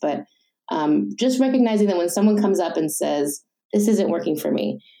take place, but just recognizing that when someone comes up and says, this isn't working for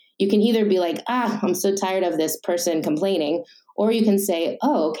me, you can either be like, I'm so tired of this person complaining, or you can say,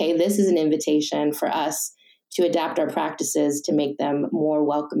 oh, okay, this is an invitation for us to adapt our practices to make them more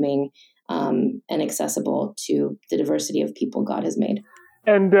welcoming and accessible to the diversity of people God has made.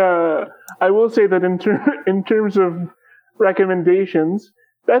 And I will say that in terms of recommendations,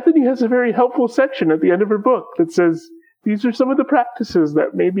 Bethany has a very helpful section at the end of her book that says, these are some of the practices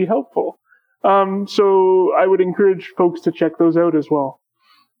that may be helpful. So I would encourage folks to check those out as well.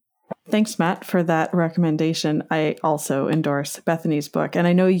 Thanks, Matt, for that recommendation. I also endorse Bethany's book. And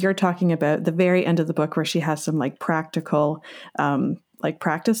I know you're talking about the very end of the book where she has some practical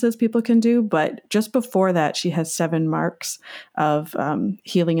practices people can do. But just before that, she has 7 marks of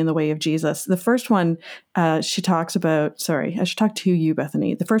healing in the way of Jesus. The first one she talks about, I should talk to you,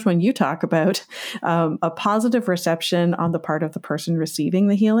 Bethany. The first one you talk about a positive reception on the part of the person receiving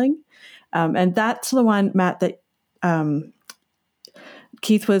the healing. And that's the one, Matt, that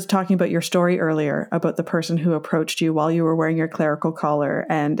Keith was talking about your story earlier about the person who approached you while you were wearing your clerical collar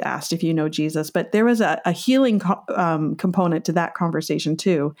and asked if you know Jesus. But there was a healing component to that conversation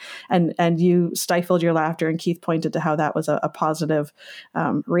too. And you stifled your laughter, and Keith pointed to how that was a positive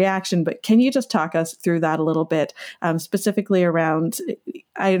reaction. But can you just talk us through that a little bit, specifically around,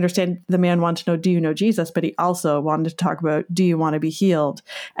 I understand the man wanted to know, do you know Jesus? But he also wanted to talk about, do you want to be healed?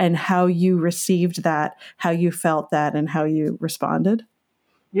 And how you received that, how you felt that, and how you responded.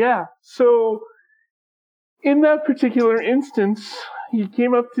 Yeah. So in that particular instance, he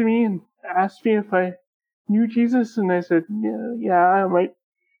came up to me and asked me if I knew Jesus. And I said, yeah,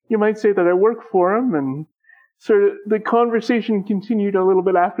 you might say that I work for him. And sort of the conversation continued a little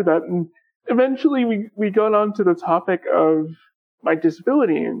bit after that. And eventually we got onto the topic of my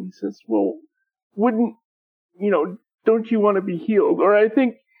disability. And he says, well, don't you want to be healed? Or I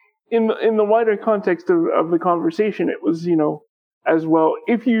think in the wider context of the conversation, it was, as well,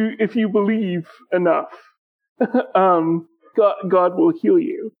 if you believe enough, God will heal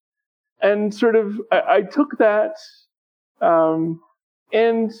you. And sort of, I took that,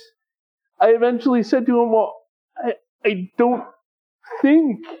 and I eventually said to him, well, I don't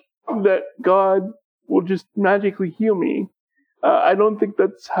think that God will just magically heal me. I don't think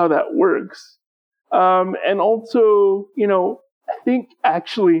that's how that works. And also, I think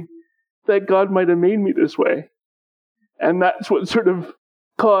actually that God might have made me this way. And that's what sort of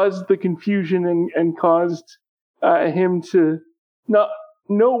caused the confusion and caused him to not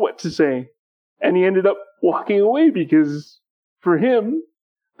know what to say. And he ended up walking away because for him,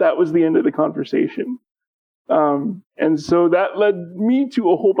 that was the end of the conversation. And so that led me to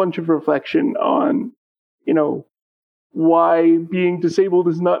a whole bunch of reflection on, why being disabled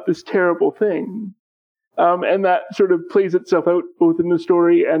is not this terrible thing. And that sort of plays itself out both in the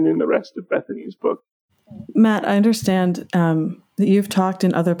story and in the rest of Bethany's book. Matt, I understand that you've talked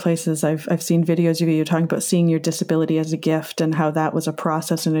in other places. I've seen videos of you talking about seeing your disability as a gift and how that was a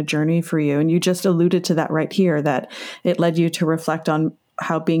process and a journey for you. And you just alluded to that right here, that it led you to reflect on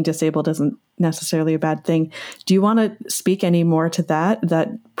how being disabled isn't necessarily a bad thing. Do you want to speak any more to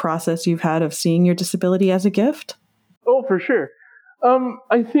that process you've had of seeing your disability as a gift? Oh, for sure.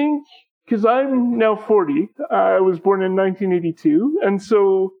 I think because I'm now 40, I was born in 1982. And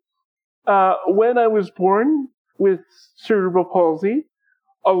so when I was born with cerebral palsy,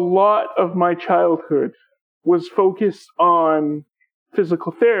 a lot of my childhood was focused on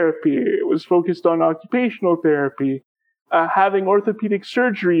physical therapy. It was focused on occupational therapy, having orthopedic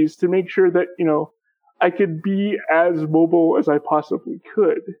surgeries to make sure that, I could be as mobile as I possibly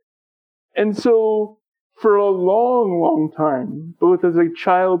could. And so for a long, long time, both as a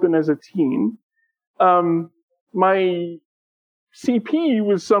child and as a teen, my CP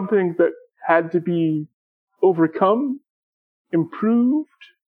was something that had to be overcome improved,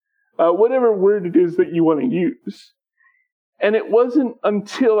 whatever word it is that you want to use. And it wasn't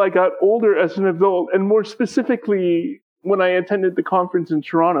until I got older as an adult, and more specifically when I attended the conference in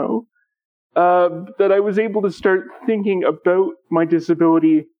Toronto, that I was able to start thinking about my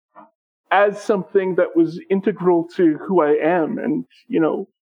disability as something that was integral to who I am and,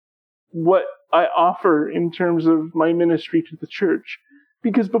 what I offer in terms of my ministry to the church.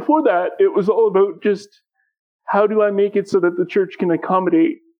 Because before that, it was all about just how do I make it so that the church can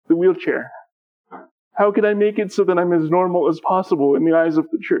accommodate the wheelchair? How can I make it so that I'm as normal as possible in the eyes of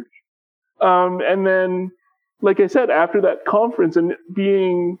the church? And then, like I said, after that conference and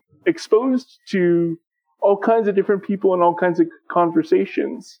being exposed to all kinds of different people and all kinds of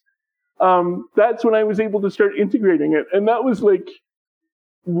conversations, that's when I was able to start integrating it. And that was like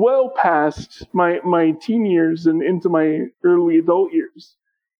well past my teen years and into my early adult years.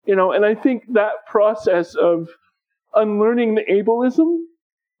 And I think that process of unlearning the ableism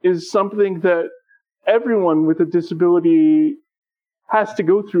is something that everyone with a disability has to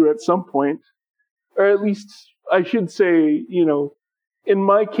go through at some point. Or at least I should say, in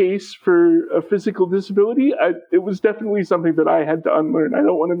my case for a physical disability, it was definitely something that I had to unlearn. I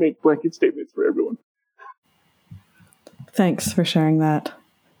don't want to make blanket statements for everyone. Thanks for sharing that.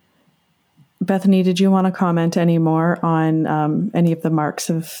 Bethany, did you want to comment any more on any of the marks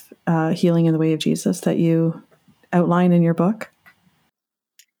of healing in the way of Jesus that you outline in your book?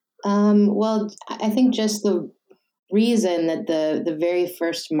 Well, I think just the reason that the very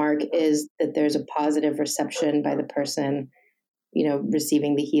first mark is that there's a positive reception by the person,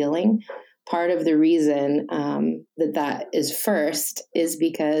 receiving the healing. Part of the reason that is first is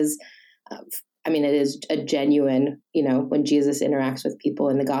because, it is a genuine, when Jesus interacts with people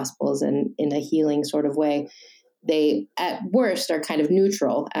in the Gospels and in a healing sort of way, they at worst are kind of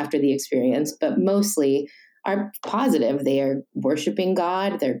neutral after the experience, but mostly are positive. They are worshiping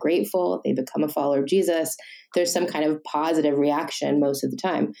God. They're grateful. They become a follower of Jesus. There's some kind of positive reaction most of the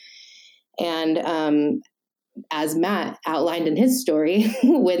time. And as Matt outlined in his story,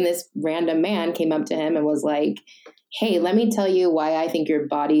 when this random man came up to him and was like, hey, let me tell you why I think your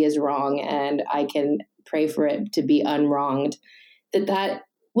body is wrong and I can pray for it to be unwronged, that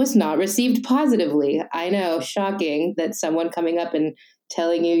was not received positively. I know, shocking that someone coming up and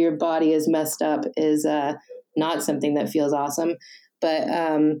telling you your body is messed up is not something that feels awesome. But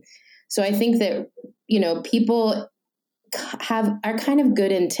so I think that, people are kind of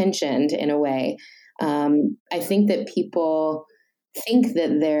good intentioned in a way. I think that people think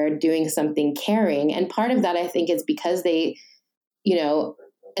that they're doing something caring. And part of that, I think, is because they,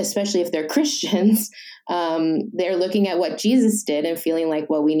 especially if they're Christians, they're looking at what Jesus did and feeling like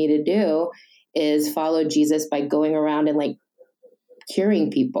what we need to do is follow Jesus by going around and like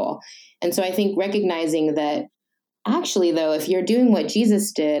curing people. And so I think recognizing that actually, though, if you're doing what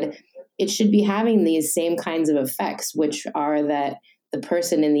Jesus did, it should be having these same kinds of effects, which are that the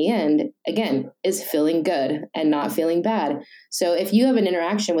person in the end, again, is feeling good and not feeling bad. So if you have an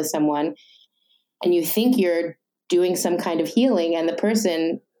interaction with someone and you think you're doing some kind of healing and the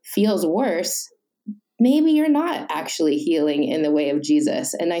person feels worse, maybe you're not actually healing in the way of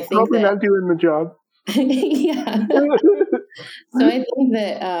Jesus. And I think probably not doing the job. Yeah. So I think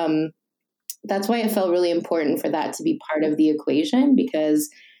that that's why it felt really important for that to be part of the equation, because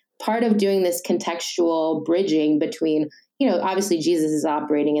part of doing this contextual bridging between, obviously Jesus is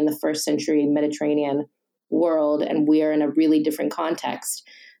operating in the first century Mediterranean world, and we are in a really different context.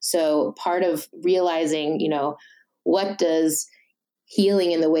 So part of realizing, what does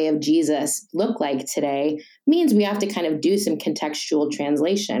healing in the way of Jesus look like today means we have to kind of do some contextual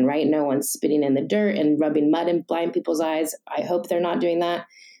translation, right? No one's spitting in the dirt and rubbing mud in blind people's eyes. I hope they're not doing that.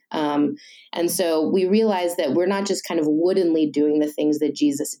 And so we realize that we're not just kind of woodenly doing the things that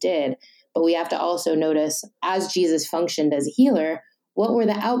Jesus did, but we have to also notice, as Jesus functioned as a healer, what were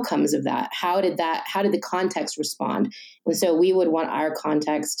the outcomes of that? How did the context respond? And so we would want our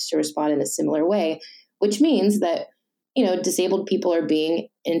context to respond in a similar way, which means that, disabled people are being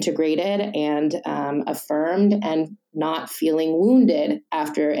integrated and affirmed and not feeling wounded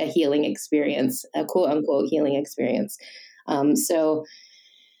after a healing experience, a quote unquote healing experience. So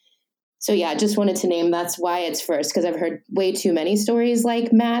yeah, I just wanted to name that's why it's first, because I've heard way too many stories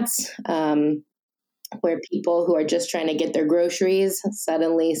like Matt's, where people who are just trying to get their groceries,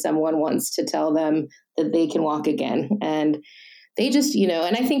 suddenly someone wants to tell them that they can walk again. And they just,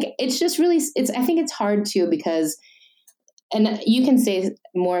 and I think it's just really, I think it's hard too, because, and you can say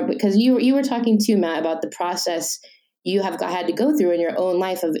more, because you were talking too, Matt, about the process you have had to go through in your own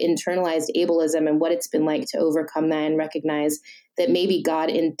life of internalized ableism and what it's been like to overcome that and recognize that maybe God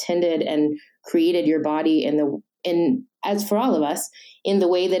intended and created your body in as for all of us, in the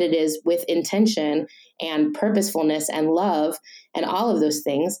way that it is with intention and purposefulness and love and all of those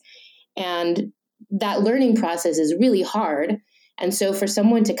things. And that learning process is really hard. And so for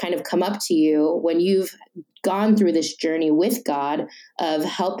someone to kind of come up to you when you've gone through this journey with God of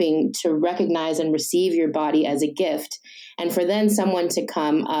helping to recognize and receive your body as a gift, and for then someone to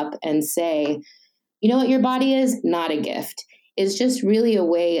come up and say, you know what your body is? Not a gift, is just really a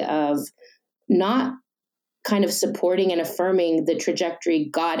way of not kind of supporting and affirming the trajectory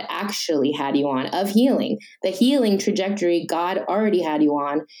God actually had you on of healing, the healing trajectory God already had you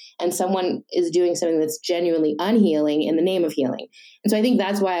on, and someone is doing something that's genuinely unhealing in the name of healing. And so I think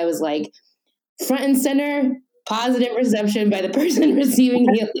that's why I was like, front and center, positive reception by the person receiving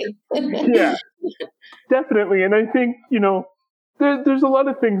healing. Yeah, definitely. And I think, there's a lot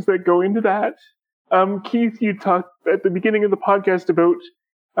of things that go into that. Keith, you talked at the beginning of the podcast about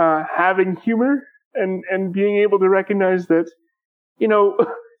having humor and being able to recognize that,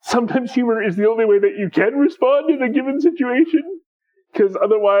 sometimes humor is the only way that you can respond in a given situation, because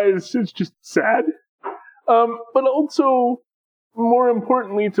otherwise it's just sad. But also, more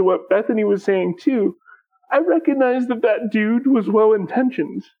importantly to what Bethany was saying too, I recognize that dude was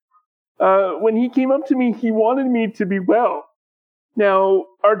well-intentioned. When he came up to me, he wanted me to be well. Now,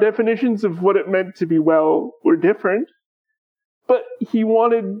 our definitions of what it meant to be well were different, but he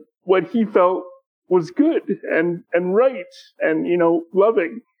wanted what he felt was good and right and,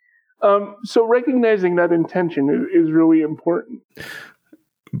 loving. So recognizing that intention is really important.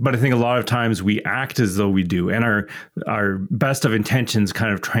 But I think a lot of times we act as though we do, and our best of intentions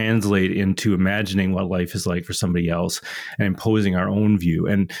kind of translate into imagining what life is like for somebody else and imposing our own view.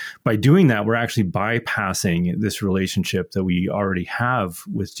 And by doing that, we're actually bypassing this relationship that we already have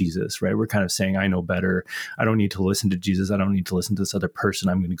with Jesus, right? We're kind of saying, I know better. I don't need to listen to Jesus. I don't need to listen to this other person.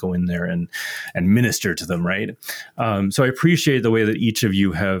 I'm going to go in there and minister to them, right? So I appreciate the way that each of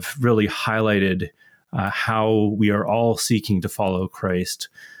you have really highlighted how we are all seeking to follow Christ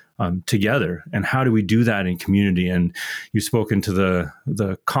together, and how do we do that in community? And you've spoken to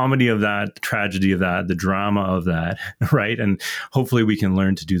the comedy of that, the tragedy of that, the drama of that, right? And hopefully we can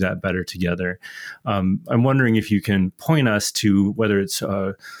learn to do that better together. I'm wondering if you can point us to whether it's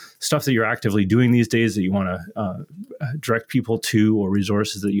stuff that you're actively doing these days that you want to direct people to, or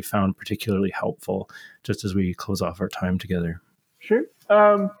resources that you found particularly helpful, just as we close off our time together. Sure.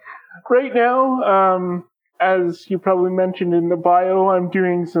 Right now, as you probably mentioned in the bio, I'm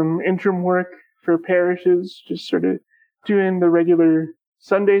doing some interim work for parishes, just sort of doing the regular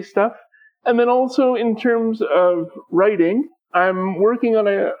Sunday stuff. And then also in terms of writing, I'm working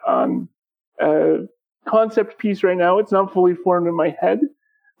on a concept piece right now. It's not fully formed in my head,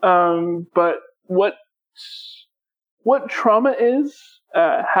 but what trauma is,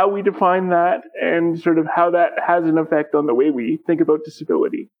 how we define that, and sort of how that has an effect on the way we think about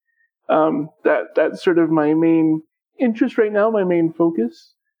disability. That's sort of my main interest right now, my main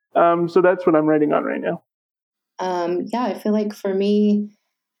focus. So that's what I'm writing on right now. I feel like for me,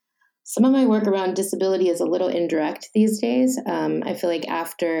 some of my work around disability is a little indirect these days. I feel like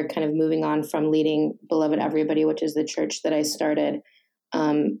after kind of moving on from leading Beloved Everybody, which is the church that I started,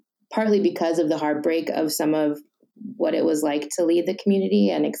 partly because of the heartbreak of some of what it was like to lead the community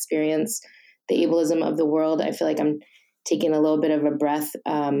and experience the ableism of the world, I feel like I'm taking a little bit of a breath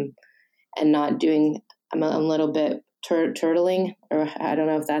and not doing, I'm a little bit turtling, or I don't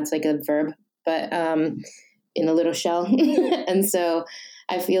know if that's like a verb, but in a little shell. And so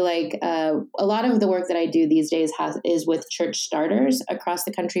I feel like a lot of the work that I do these days is with church starters across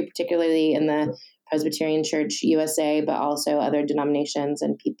the country, particularly in the Presbyterian Church USA, but also other denominations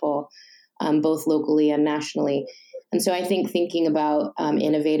and people, both locally and nationally. And so I think thinking about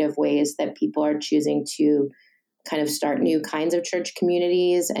innovative ways that people are choosing to kind of start new kinds of church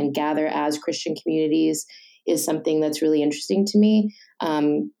communities and gather as Christian communities is something that's really interesting to me,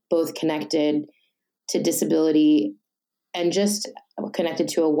 both connected to disability and just connected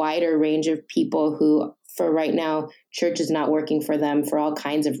to a wider range of people who, for right now, church is not working for them for all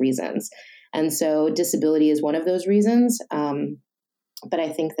kinds of reasons. And so disability is one of those reasons. But I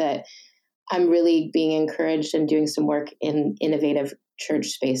think that I'm really being encouraged and doing some work in innovative church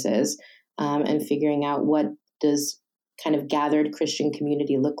spaces and figuring out what does kind of gathered Christian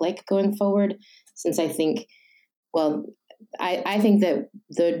community look like going forward? Since I think, I think that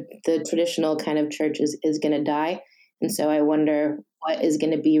the traditional kind of church is going to die. And so I wonder what is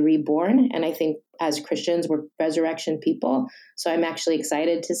going to be reborn. And I think as Christians, we're resurrection people. So I'm actually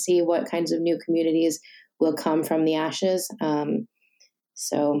excited to see what kinds of new communities will come from the ashes.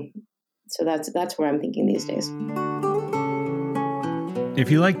 So that's where I'm thinking these days. If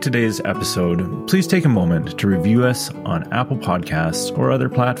you liked today's episode, please take a moment to review us on Apple Podcasts or other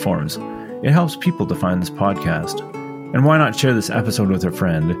platforms. It helps people to find this podcast. And why not share this episode with a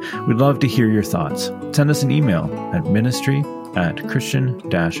friend? We'd love to hear your thoughts. Send us an email at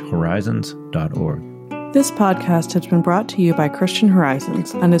ministry@christian-horizons.org. This podcast has been brought to you by Christian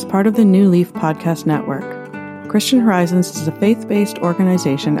Horizons and is part of the New Leaf Podcast Network. Christian Horizons is a faith-based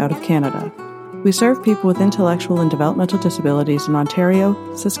organization out of Canada. We serve people with intellectual and developmental disabilities in Ontario,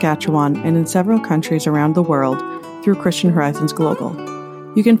 Saskatchewan, and in several countries around the world through Christian Horizons Global.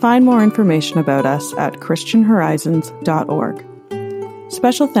 You can find more information about us at christianhorizons.org.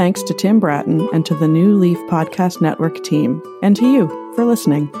 Special thanks to Tim Bratton and to the New Leaf Podcast Network team, and to you for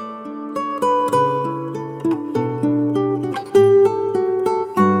listening.